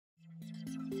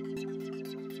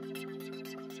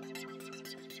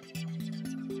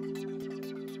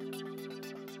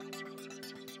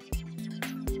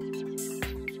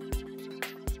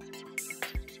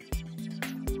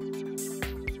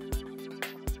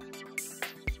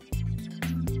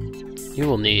you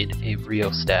will need a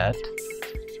rheostat,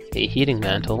 a heating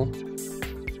mantle,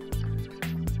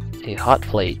 a hot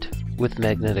plate with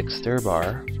magnetic stir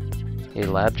bar, a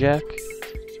lab jack,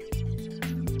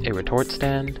 a retort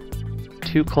stand,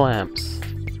 2 clamps,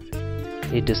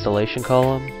 a distillation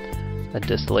column, a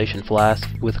distillation flask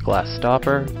with glass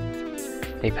stopper,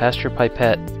 a pasture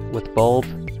pipette with bulb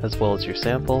as well as your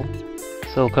sample,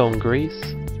 silicone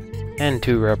grease, and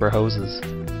 2 rubber hoses.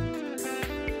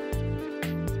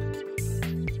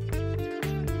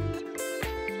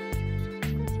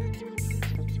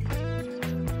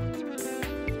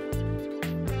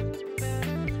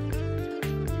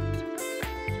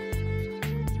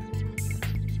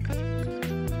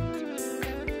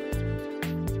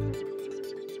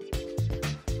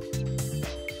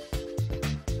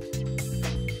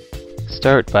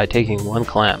 Start by taking 1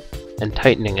 clamp and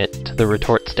tightening it to the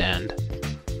retort stand.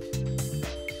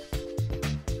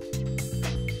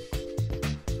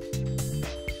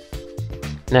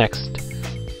 Next,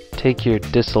 take your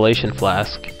distillation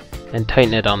flask and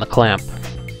tighten it on the clamp.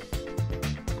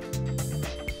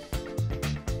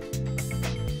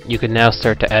 You can now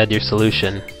start to add your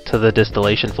solution to the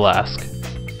distillation flask.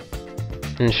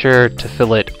 Ensure to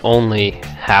fill it only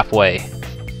halfway.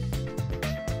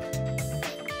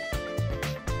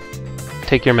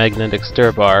 Take your magnetic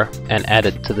stir bar and add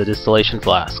it to the distillation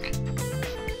flask.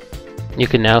 You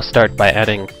can now start by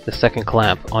adding the second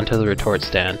clamp onto the retort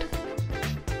stand.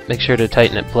 Make sure to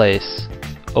tighten it in place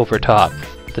over top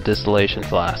the distillation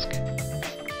flask.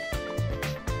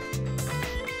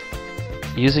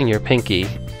 Using your pinky,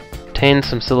 obtain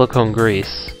some silicone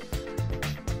grease.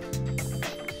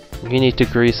 You need to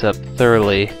grease up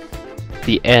thoroughly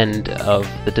the end of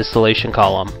the distillation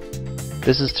column.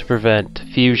 This is to prevent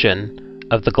fusion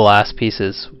of the glass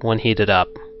pieces when heated up.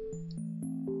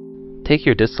 Take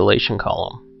your distillation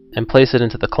column and place it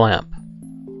into the clamp.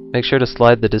 Make sure to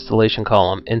slide the distillation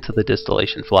column into the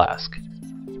distillation flask.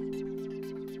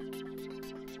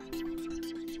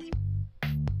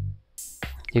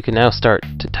 You can now start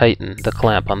to tighten the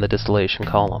clamp on the distillation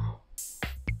column.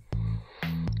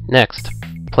 Next,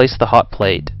 place the hot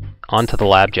plate onto the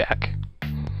lab jack.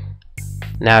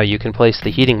 Now you can place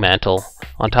the heating mantle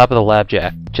on top of the lab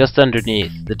jack just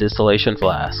underneath the distillation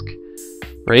flask.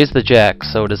 Raise the jack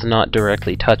so it is not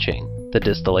directly touching the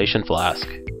distillation flask.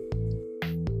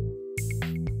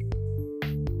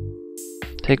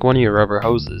 Take one of your rubber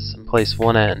hoses and place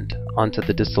one end onto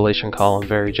the distillation column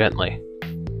very gently.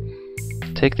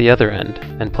 Take the other end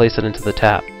and place it into the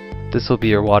tap. This will be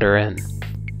your water in.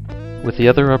 With the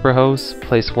other rubber hose,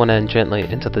 place one end gently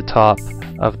into the top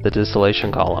of the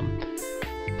distillation column.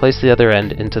 Place the other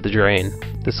end into the drain.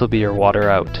 This will be your water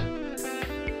out.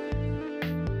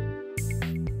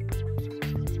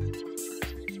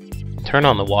 Turn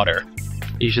on the water.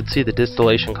 You should see the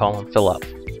distillation column fill up.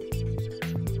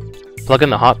 Plug in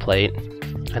the hot plate,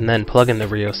 and then plug in the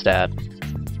rheostat.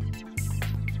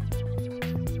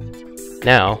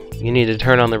 Now, you need to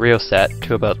turn on the rheostat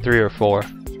to about 3 or 4,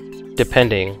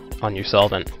 depending on your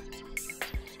solvent.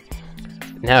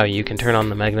 Now you can turn on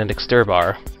the magnetic stir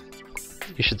bar.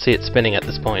 You should see it spinning at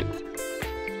this point.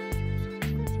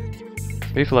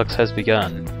 Reflux has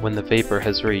begun when the vapor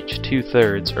has reached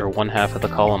 2/3 or 1/2 of the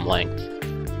column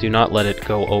length. Do not let it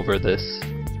go over this.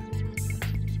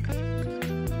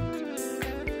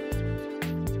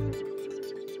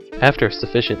 After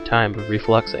sufficient time of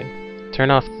refluxing, turn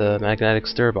off the magnetic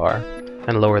stir bar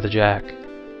and lower the jack.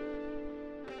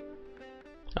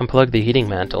 Unplug the heating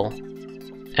mantle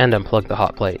and unplug the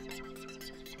hot plate.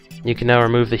 You can now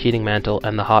remove the heating mantle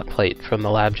and the hot plate from the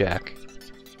lab jack.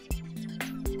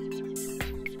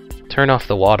 Turn off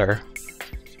the water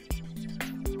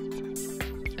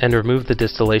and remove the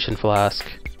distillation flask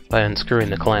by unscrewing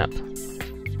the clamp.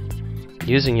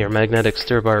 Using your magnetic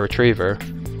stir bar retriever,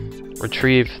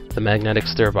 retrieve the magnetic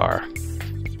stir bar.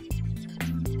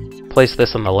 Place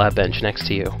this on the lab bench next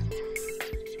to you.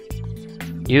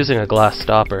 Using a glass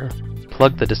stopper,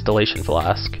 plug the distillation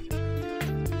flask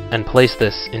and place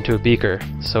this into a beaker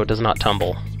so it does not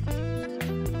tumble.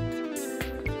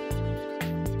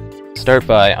 Start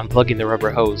by unplugging the rubber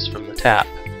hose from the tap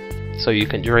so you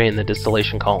can drain the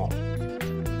distillation column.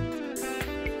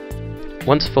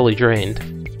 Once fully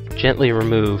drained, gently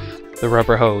remove the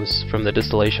rubber hose from the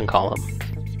distillation column.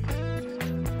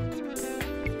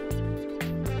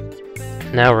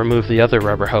 Now remove the other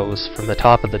rubber hose from the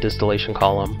top of the distillation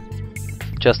column,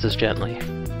 just as gently.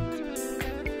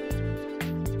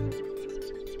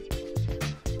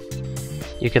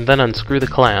 You can then unscrew the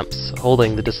clamps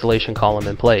holding the distillation column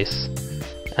in place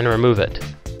and remove it.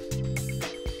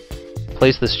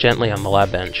 Place this gently on the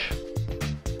lab bench.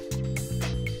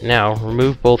 Now,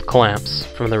 remove both clamps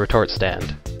from the retort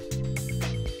stand.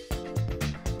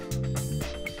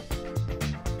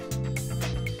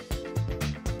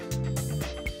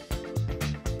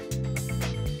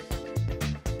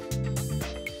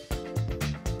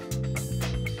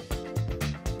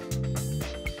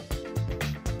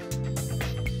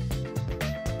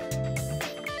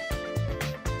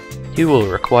 You will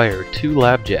require 2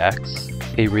 lab jacks,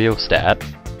 a rheostat,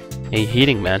 a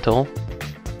heating mantle,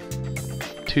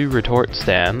 2 retort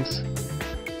stands,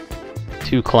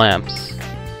 2 clamps,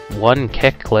 1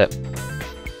 kick clip,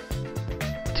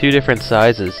 2 different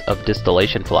sizes of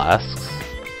distillation flasks,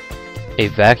 a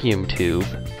vacuum tube,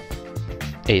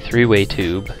 a 3-way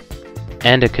tube,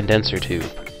 and a condenser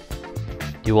tube.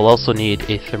 You will also need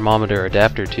a thermometer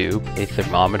adapter tube, a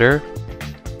thermometer,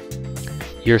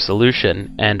 your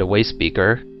solution, and a waste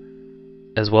beaker,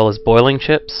 as well as boiling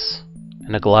chips,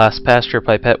 and a glass pasture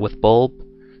pipette with bulb,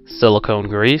 silicone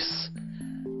grease,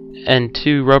 and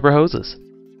 2 rubber hoses.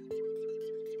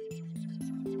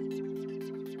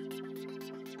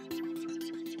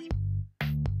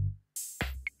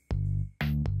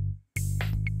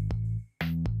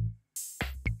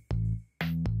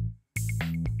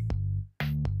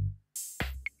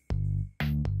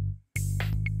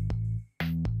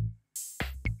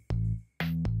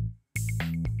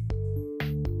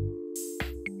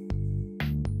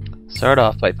 Start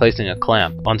off by placing a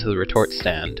clamp onto the retort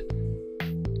stand.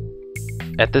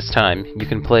 At this time, you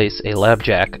can place a lab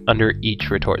jack under each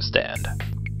retort stand.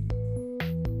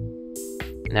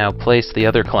 Now place the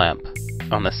other clamp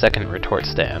on the second retort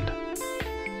stand.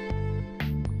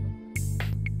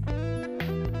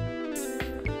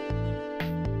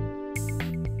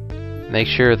 Make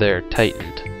sure they're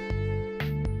tightened.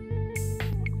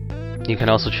 You can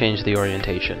also change the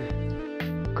orientation.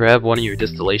 Grab one of your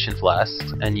distillation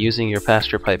flasks and using your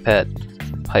pasture pipette,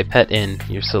 pipette in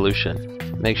your solution.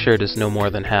 Make sure it is no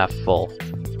more than half full.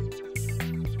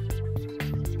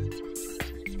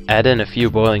 Add in a few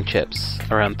boiling chips,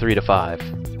 around 3 to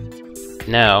 5.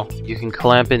 Now, you can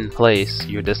clamp in place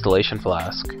your distillation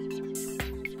flask.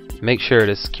 Make sure it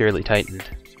is securely tightened.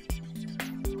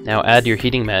 Now add your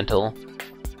heating mantle.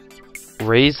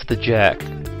 Raise the jack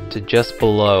to just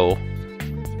below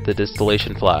the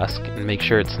distillation flask and make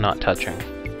sure it's not touching.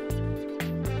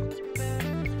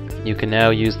 You can now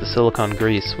use the silicone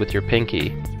grease with your pinky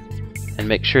and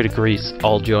make sure to grease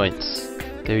all joints.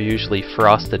 They're usually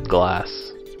frosted glass.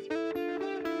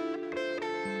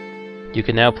 You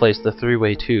can now place the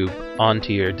 3-way tube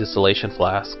onto your distillation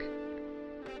flask.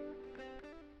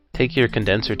 Take your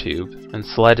condenser tube and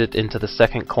slide it into the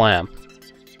second clamp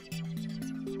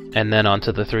and then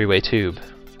onto the 3-way tube.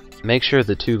 Make sure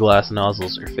the 2 glass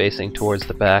nozzles are facing towards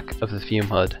the back of the fume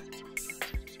hood.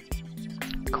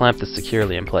 Clamp this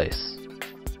securely in place.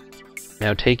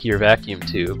 Now take your vacuum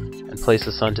tube and place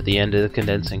this onto the end of the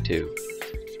condensing tube.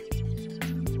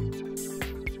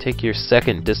 Take your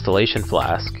second distillation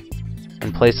flask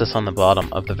and place this on the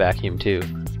bottom of the vacuum tube.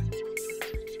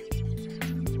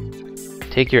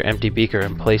 Take your empty beaker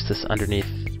and place this underneath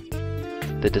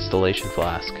the distillation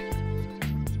flask.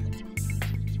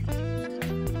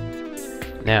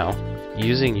 Now,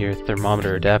 using your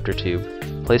thermometer adapter tube,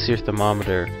 place your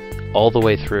thermometer all the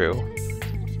way through.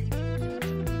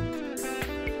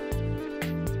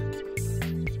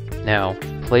 Now,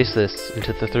 place this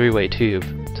into the 3-way tube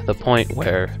to the point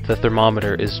where the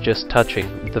thermometer is just touching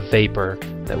the vapor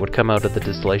that would come out of the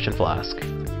distillation flask.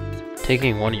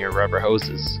 Taking one of your rubber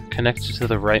hoses, connect it to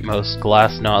the rightmost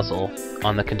glass nozzle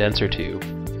on the condenser tube,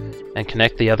 and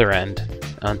connect the other end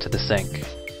onto the sink.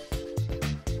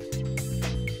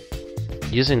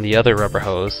 Using the other rubber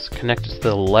hose, connect it to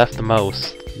the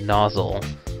leftmost nozzle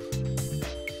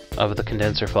of the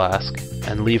condenser flask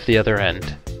and leave the other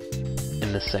end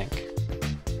in the sink.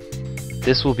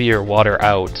 This will be your water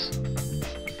out,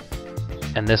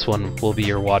 and this one will be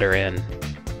your water in.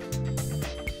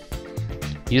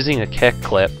 Using a kick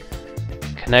clip,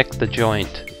 connect the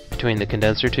joint between the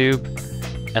condenser tube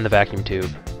and the vacuum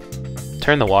tube.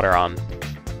 Turn the water on.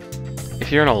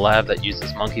 If you're in a lab that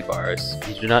uses monkey bars,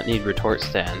 you do not need retort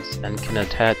stands and can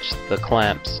attach the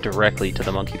clamps directly to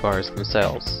the monkey bars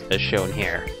themselves, as shown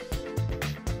here.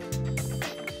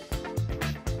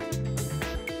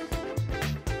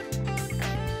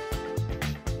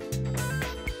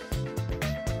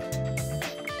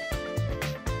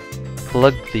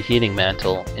 Plug the heating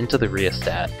mantle into the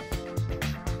rheostat.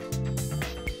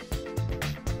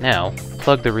 Now,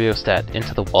 plug the rheostat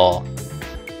into the wall.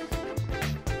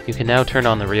 You can now turn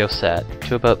on the rheostat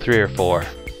to about 3 or 4.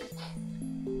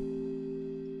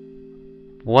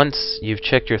 Once you've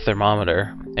checked your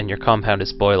thermometer and your compound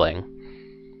is boiling,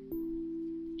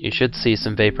 You should see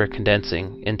some vapor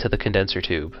condensing into the condenser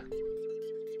tube.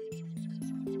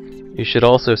 You should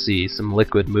also see some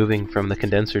liquid moving from the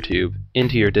condenser tube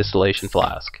into your distillation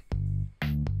flask.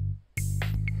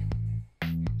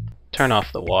 Turn off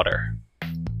the water.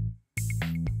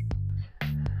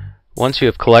 Once you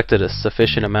have collected a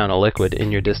sufficient amount of liquid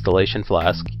in your distillation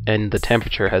flask and the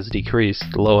temperature has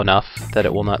decreased low enough that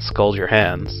it will not scald your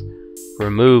hands,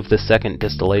 remove the second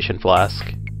distillation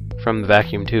flask from the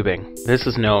vacuum tubing. This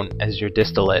is known as your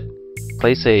distillate.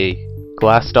 Place a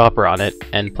glass stopper on it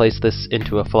and place this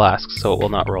into a flask so it will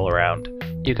not roll around.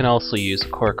 You can also use a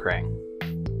cork ring.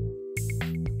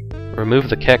 Remove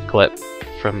the keck clip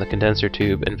from the condenser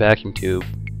tube and vacuum tube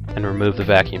and remove the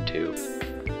vacuum tube.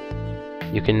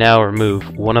 You can now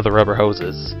remove one of the rubber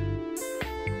hoses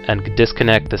and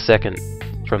disconnect the second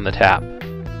from the tap.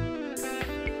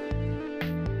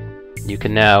 You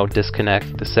can now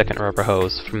disconnect the second rubber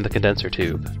hose from the condenser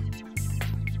tube.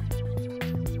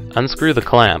 Unscrew the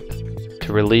clamp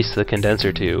to release the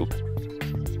condenser tube.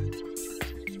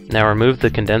 Now remove the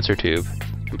condenser tube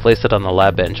and place it on the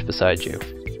lab bench beside you,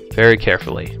 very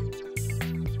carefully.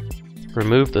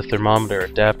 Remove the thermometer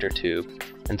adapter tube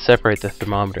and separate the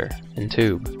thermometer and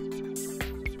tube.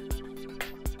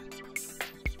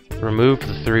 Remove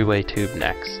the three-way tube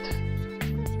next.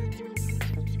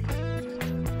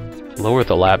 Lower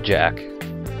the lab jack.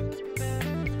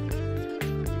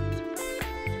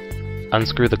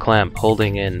 Unscrew the clamp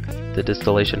holding in the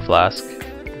distillation flask.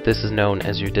 This is known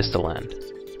as your distilland.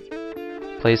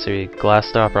 Place a glass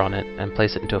stopper on it and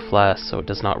place it into a flask so it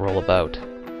does not roll about.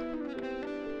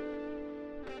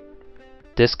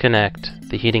 Disconnect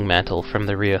the heating mantle from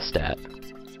the rheostat.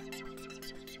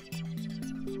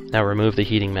 Now remove the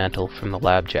heating mantle from the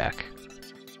lab jack.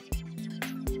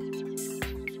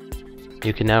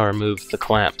 You can now remove the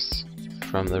clamps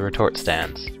from the retort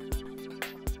stands.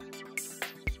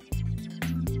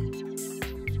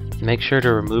 Make sure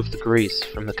to remove the grease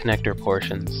from the connector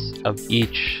portions of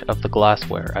each of the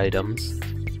glassware items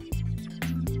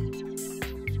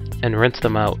and rinse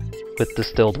them out with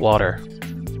distilled water.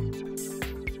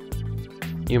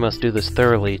 You must do this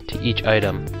thoroughly to each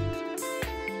item